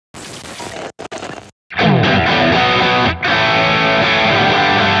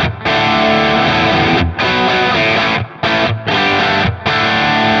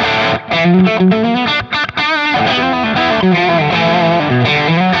Hello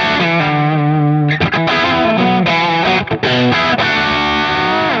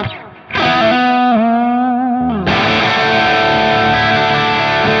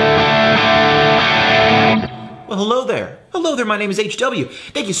there. Hello there, my name is HW.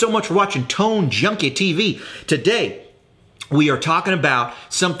 Thank you so much for watching Tone Junkie TV. Today, we are talking about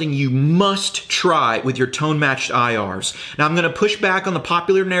something you must try with your Tone Matched IRs. Now, I'm going to push back on the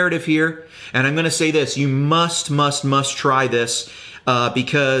popular narrative here, and I'm going to say this. You must try this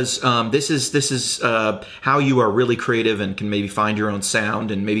because this is how you are really creative and can maybe find your own sound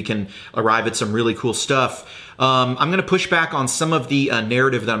and maybe can arrive at some really cool stuff. I'm going to push back on some of the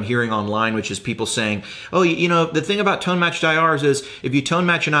narrative that I'm hearing online, which is people saying, oh, you know, the thing about tone matched IRs is if you tone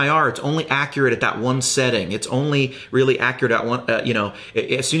match an IR, it's only accurate at that one setting. It's only really accurate at one, you know,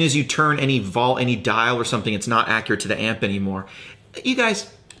 as soon as you turn any dial or something, it's not accurate to the amp anymore. You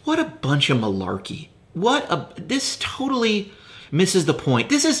guys, what a bunch of malarkey. This totally misses the point.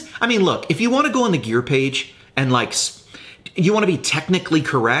 This is, I mean, look, if you want to go on the gear page and like, you want to be technically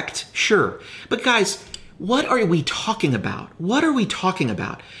correct, sure. But guys, what are we talking about? What are we talking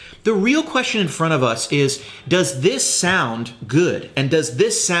about? The real question in front of us is, does this sound good? And does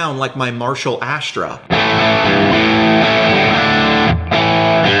this sound like my Marshall Astra?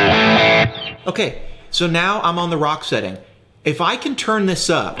 Okay, so now I'm on the rock setting. If I can turn this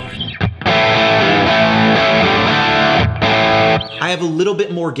up, I have a little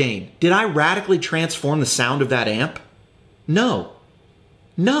bit more gain. Did I radically transform the sound of that amp? No.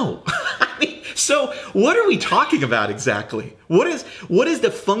 No. So what are we talking about exactly? What is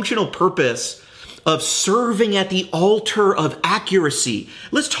the functional purpose of serving at the altar of accuracy?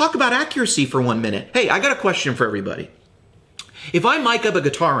 Let's talk about accuracy for 1 minute. Hey, I got a question for everybody. If I mic up a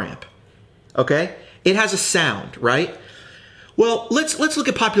guitar amp, okay, it has a sound, right? Well, let's look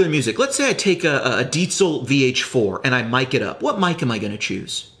at popular music. Let's say I take a Dietzel VH4 and I mic it up. What mic am I going to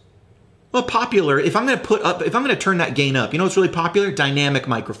choose? Well, popular, if I'm going to turn that gain up, you know what's really popular? Dynamic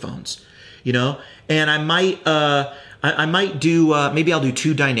microphones. You know, and I might do, maybe I'll do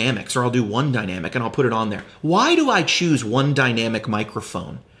 2 dynamics or I'll do 1 dynamic and I'll put it on there. Why do I choose 1 dynamic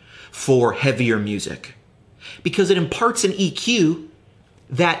microphone for heavier music? Because it imparts an EQ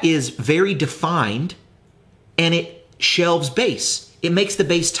that is very defined and it shelves bass. It makes the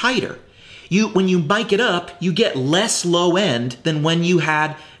bass tighter. When you mic it up, you get less low end than when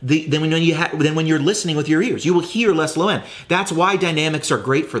you're listening with your ears. You will hear less low end. That's why dynamics are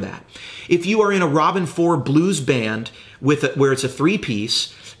great for that. If you are in a Robin 4 blues band where it's a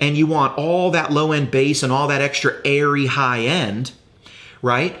 3-piece and you want all that low end bass and all that extra airy high end,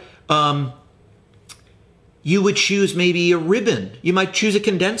 right? You would choose maybe a ribbon. You might choose a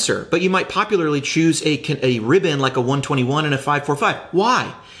condenser, but you might popularly choose a ribbon like a 121 and a 545.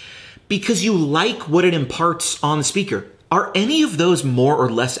 Why? Because you like what it imparts on the speaker. Are any of those more or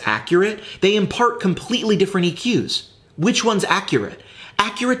less accurate? They impart completely different EQs. Which one's accurate?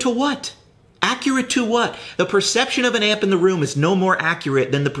 Accurate to what? Accurate to what? The perception of an amp in the room is no more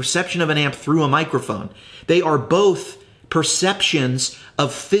accurate than the perception of an amp through a microphone. They are both perceptions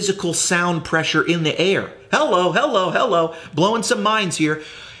of physical sound pressure in the air. Hello, hello, hello. Blowing some minds here.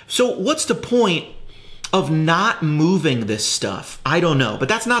 So what's the point of not moving this stuff? I don't know, but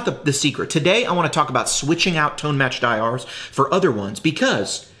that's not the secret. Today, I want to talk about switching out tone matched IRs for other ones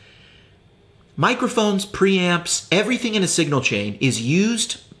because microphones, preamps, everything in a signal chain is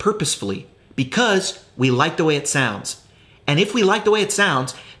used purposefully because we like the way it sounds. And if we like the way it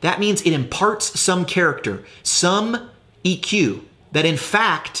sounds, that means it imparts some character, some EQ that in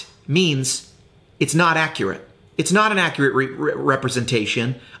fact means it's not accurate. It's not an accurate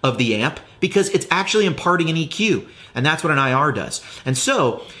representation of the amp because it's actually imparting an EQ, and that's what an IR does. And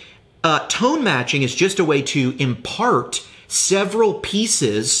so tone matching is just a way to impart several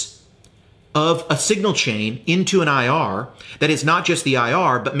pieces of a signal chain into an IR that is not just the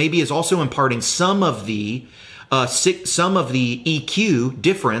IR, but maybe is also imparting some of the EQ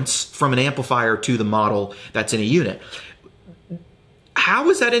difference from an amplifier to the model that's in a unit. How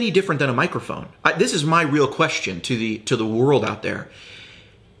is that any different than a microphone? This is my real question to the world out there.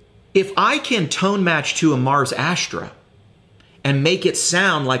 If I can tone match to a Mars Astra and make it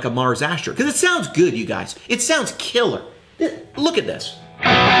sound like a Mars Astra, because it sounds good, you guys. It sounds killer. Look at this.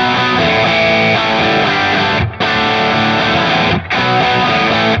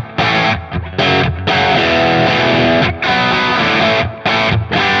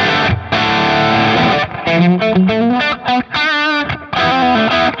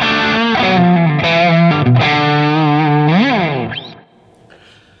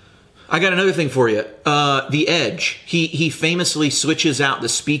 I got another thing for you. The Edge. He famously switches out the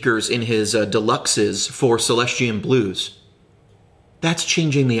speakers in his deluxes for Celestian Blues. That's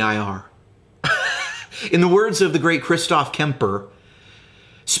changing the IR. In the words of the great Christoph Kemper,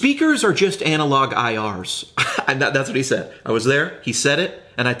 speakers are just analog IRs. That's what he said. I was there, he said it,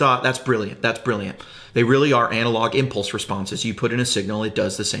 and I thought, that's brilliant, that's brilliant. They really are analog impulse responses. You put in a signal, it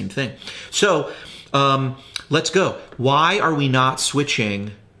does the same thing. So, let's go. Why are we not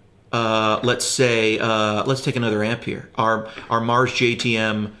switching, let's say, let's take another amp here. Our Mars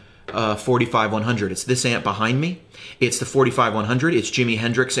JTM 45100. It's this amp behind me. It's the 45100. It's Jimi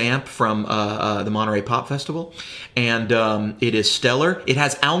Hendrix amp from the Monterey Pop Festival. And it is stellar. It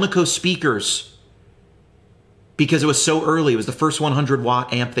has Alnico speakers because it was so early. It was the first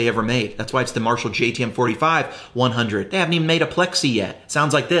 100-watt amp they ever made. That's why it's the Marshall JTM 45100. They haven't even made a Plexi yet.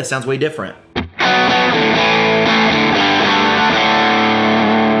 Sounds like this. Sounds way different.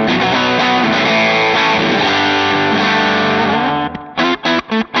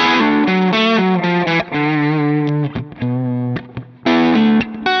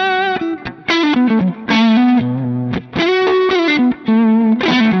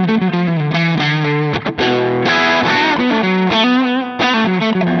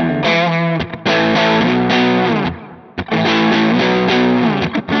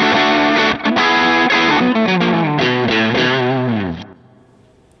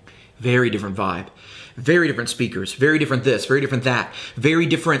 Very different vibe, very different speakers, very different this, very different that, very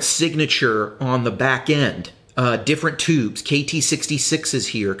different signature on the back end, different tubes, KT66s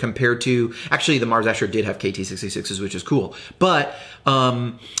here compared to, actually the Mars Astra did have KT66s, which is cool, but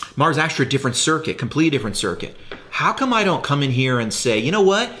Mars Astra, different circuit, completely different circuit. How come I don't come in here and say, you know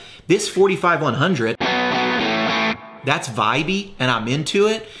what, this 45100, that's vibey and I'm into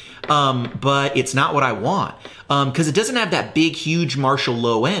it, but it's not what I want. Because it doesn't have that big, huge Marshall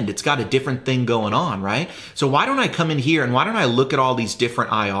low end. It's got a different thing going on, right? So why don't I come in here and why don't I look at all these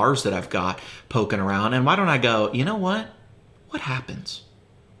different IRs that I've got poking around, and why don't I go, you know what? What happens?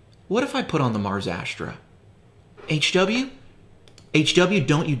 What if I put on the Mars Astra? HW? HW,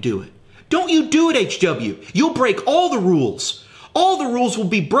 don't you do it. Don't you do it, HW. You'll break all the rules. All the rules will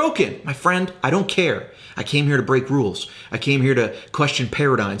be broken. My friend, I don't care. I came here to break rules. I came here to question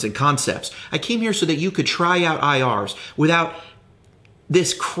paradigms and concepts. I came here so that you could try out IRs without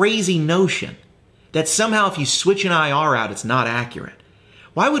this crazy notion that somehow if you switch an IR out, it's not accurate.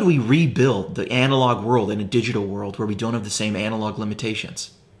 Why would we rebuild the analog world in a digital world where we don't have the same analog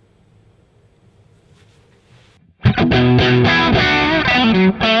limitations?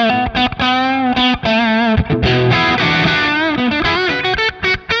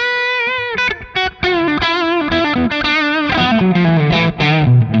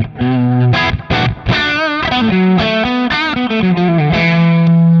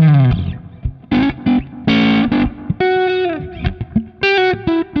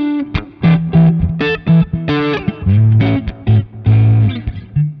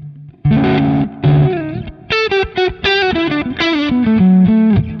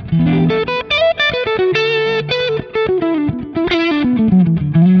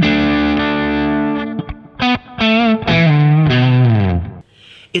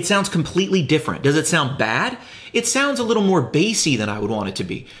 It sounds completely different. Does it sound bad? It sounds a little more bassy than I would want it to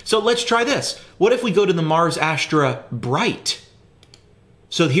be. So let's try this. What if we go to the Mars Astra Bright?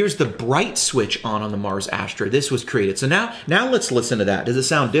 So here's the bright switch on the Mars Astra. This was created. So now let's listen to that. Does it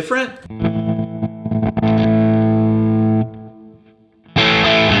sound different?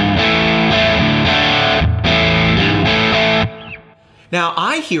 Now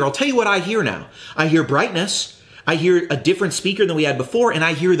I'll tell you what I hear now. I hear brightness. I hear a different speaker than we had before, and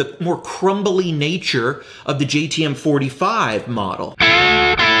I hear the more crumbly nature of the JTM 45 model.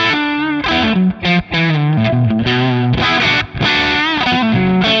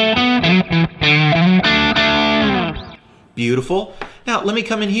 Beautiful. Now let me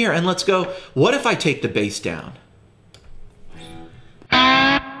come in here and let's go, what if I take the bass down?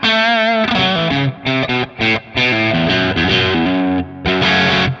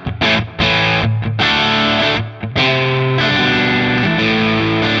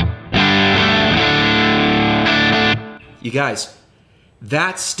 You guys,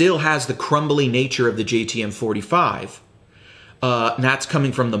 that still has the crumbly nature of the JTM 45. And that's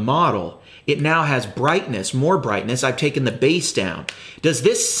coming from the model. It now has brightness, more brightness. I've taken the bass down. Does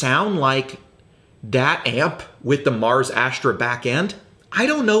this sound like that amp with the Mars Astra back end? I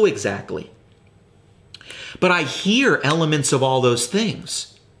don't know exactly. But I hear elements of all those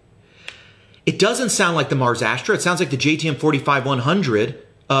things. It doesn't sound like the Mars Astra. It sounds like the JTM 45100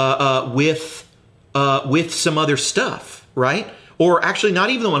 with some other stuff, right? or actually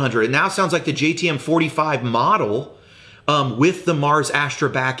not even the 100. It now sounds like the JTM 45 model with the Mars Astra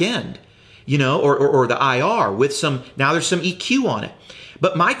back end, you know, or the IR with some, now there's some EQ on it.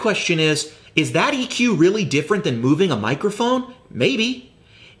 But my question is that EQ really different than moving a microphone? Maybe.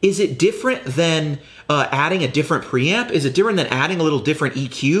 Is it different than adding a different preamp? Is it different than adding a little different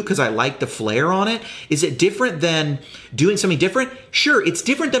EQ because I like the flare on it? Is it different than doing something different? Sure, it's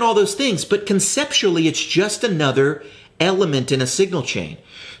different than all those things, but conceptually it's just another element in a signal chain.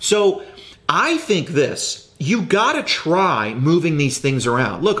 So I think this, you gotta try moving these things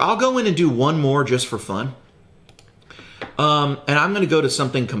around. Look, I'll go in and do one more just for fun. And I'm gonna go to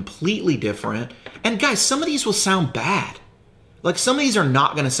something completely different. And guys, some of these will sound bad. Like some of these are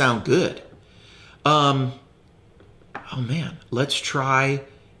not gonna sound good. Oh man, let's try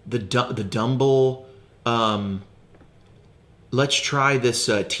the Dumble. Let's try this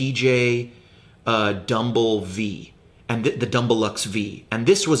TJ Dumble V and the Dumbelux V. And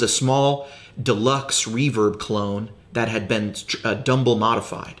this was a small deluxe reverb clone that had been Dumble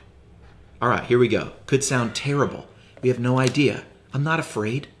modified. All right, here we go. Could sound terrible. We have no idea. I'm not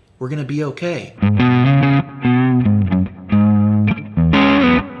afraid. We're gonna be okay.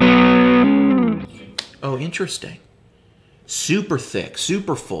 Oh, interesting. Super thick,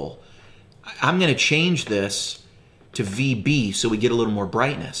 super full. I'm going to change this to VB so we get a little more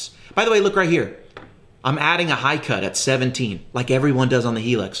brightness. By the way, look right here. I'm adding a high cut at 17, like everyone does on the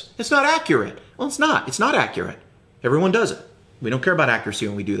Helix. It's not accurate. Well, it's not. It's not accurate. Everyone does it. We don't care about accuracy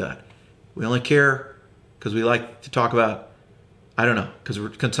when we do that. We only care because we like to talk about, I don't know,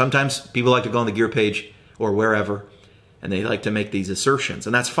 because sometimes people like to go on the gear page or wherever, and they like to make these assertions,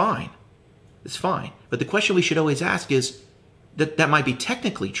 and that's fine. It's fine. But the question we should always ask is that might be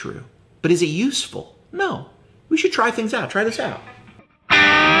technically true, but is it useful? No. We should try things out. Try this out.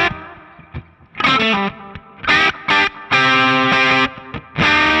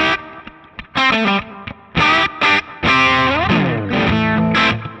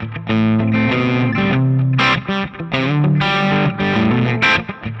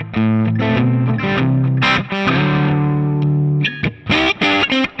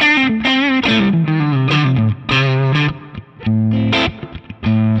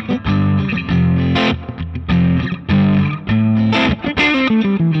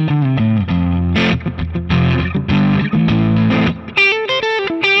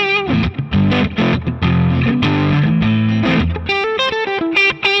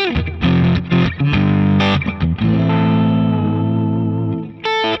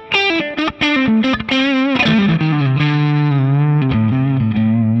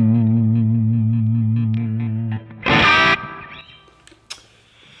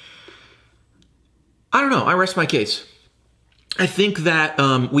 I rest my case. I think that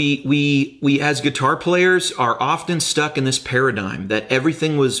we as guitar players are often stuck in this paradigm that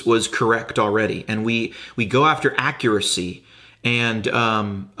everything was correct already, and we go after accuracy, and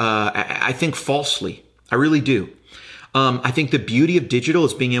I think falsely. I really do. I think the beauty of digital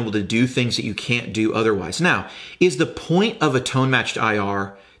is being able to do things that you can't do otherwise. Now, is the point of a tone matched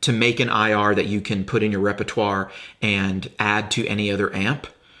IR to make an IR that you can put in your repertoire and add to any other amp?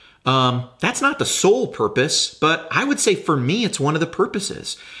 That's not the sole purpose, but I would say for me, it's one of the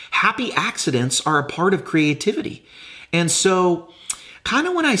purposes. Happy accidents are a part of creativity. And so kind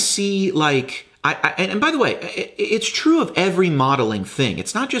of when I see like, and by the way, it's true of every modeling thing.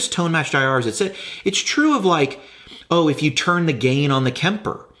 It's not just tone matched IRs. It's true of like, oh, if you turn the gain on the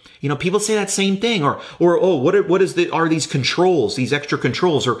Kemper, you know, people say that same thing, or oh, are these controls, these extra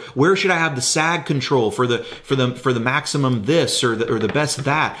controls, or where should I have the sag control for the maximum this or the best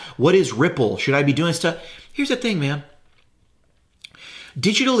that? What is ripple? Should I be doing stuff? Here's the thing, man.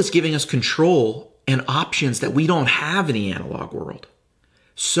 Digital is giving us control and options that we don't have in the analog world.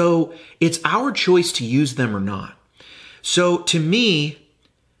 So it's our choice to use them or not. So to me,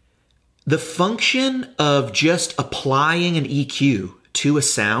 the function of just applying an EQ to a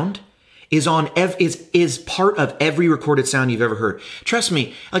sound is part of every recorded sound you've ever heard. Trust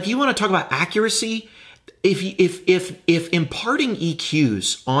me, like you want to talk about accuracy, if imparting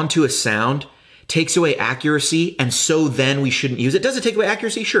EQs onto a sound takes away accuracy and so then we shouldn't use it. Does it take away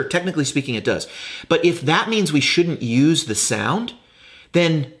accuracy? Sure, technically speaking it does. But if that means we shouldn't use the sound,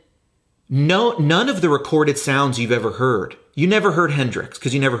 then none of the recorded sounds you've ever heard You never heard Hendrix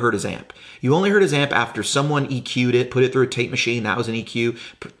because you never heard his amp. You only heard his amp after someone EQ'd it, put it through a tape machine, that was an EQ,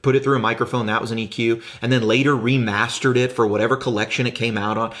 put it through a microphone, that was an EQ, and then later remastered it for whatever collection it came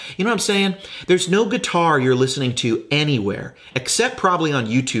out on. You know what I'm saying? There's no guitar you're listening to anywhere, except probably on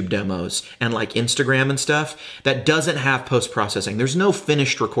YouTube demos and like Instagram and stuff, that doesn't have post-processing. There's no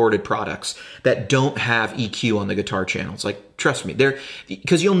finished recorded products that don't have EQ on the guitar channels. Like, trust me,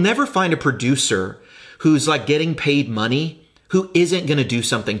 because you'll never find a producer who's like getting paid money who isn't going to do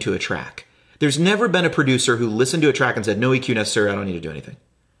something to a track. There's never been a producer who listened to a track and said, no EQ necessary, I don't need to do anything.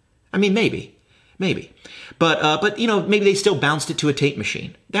 I mean, maybe. But you know, maybe they still bounced it to a tape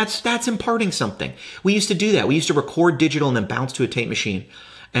machine. That's imparting something. We used to do that. We used to record digital and then bounce to a tape machine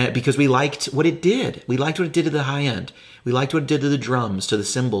because we liked what it did. We liked what it did to the high end. We liked what it did to the drums, to the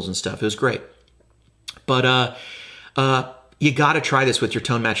cymbals and stuff. It was great. But you got to try this with your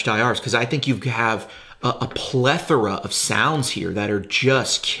Tone Matched IRs because I think you have a plethora of sounds here that are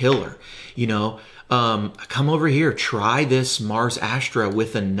just killer. You know, come over here, try this Mars Astra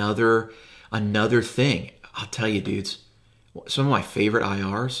with another thing. I'll tell you, dudes, some of my favorite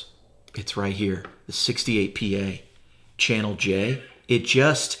IRs, it's right here, the 68 PA Channel J.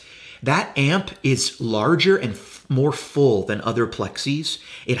 That amp is larger and more full than other plexis.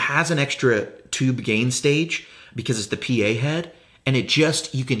 It has an extra tube gain stage because it's the PA head. And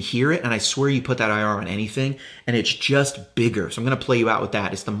you can hear it, and I swear you put that IR on anything, and it's just bigger. So I'm going to play you out with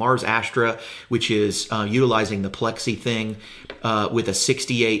that. It's the Mars Astra, which is utilizing the Plexi thing with a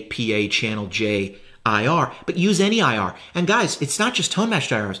 68 PA Channel J IR. But use any IR. And guys, it's not just Tone Matched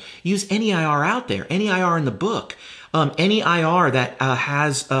IRs. Use any IR out there, any IR in the book, any IR that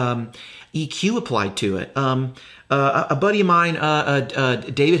has EQ applied to it. A buddy of mine,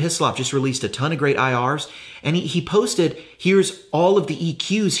 David Hislop, just released a ton of great IRs, and he posted, here's all of the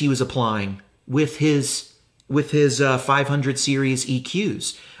EQs he was applying with his 500 series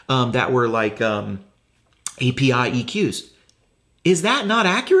EQs that were like API EQs. Is that not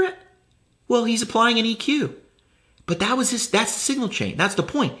accurate? Well, he's applying an EQ. But that's the signal chain. That's the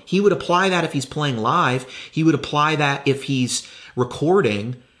point. He would apply that if he's playing live. He would apply that if he's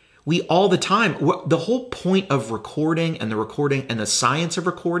recording. We all the time, the whole point of recording and the science of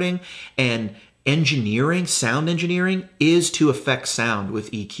recording and engineering, sound engineering, is to affect sound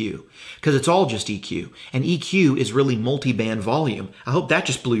with EQ. Because it's all just EQ. And EQ is really multi-band volume. I hope that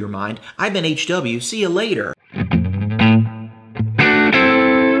just blew your mind. I've been HW. See you later.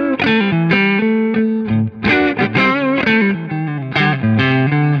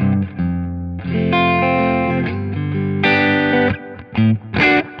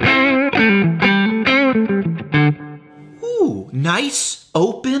 Nice,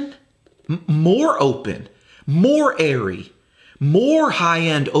 open, more airy, more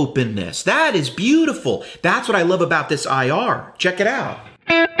high-end openness. That is beautiful. That's what I love about this IR. Check it out.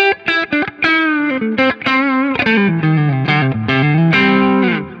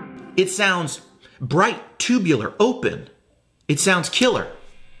 It sounds bright, tubular, open. It sounds killer.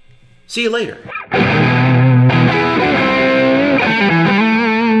 See you later.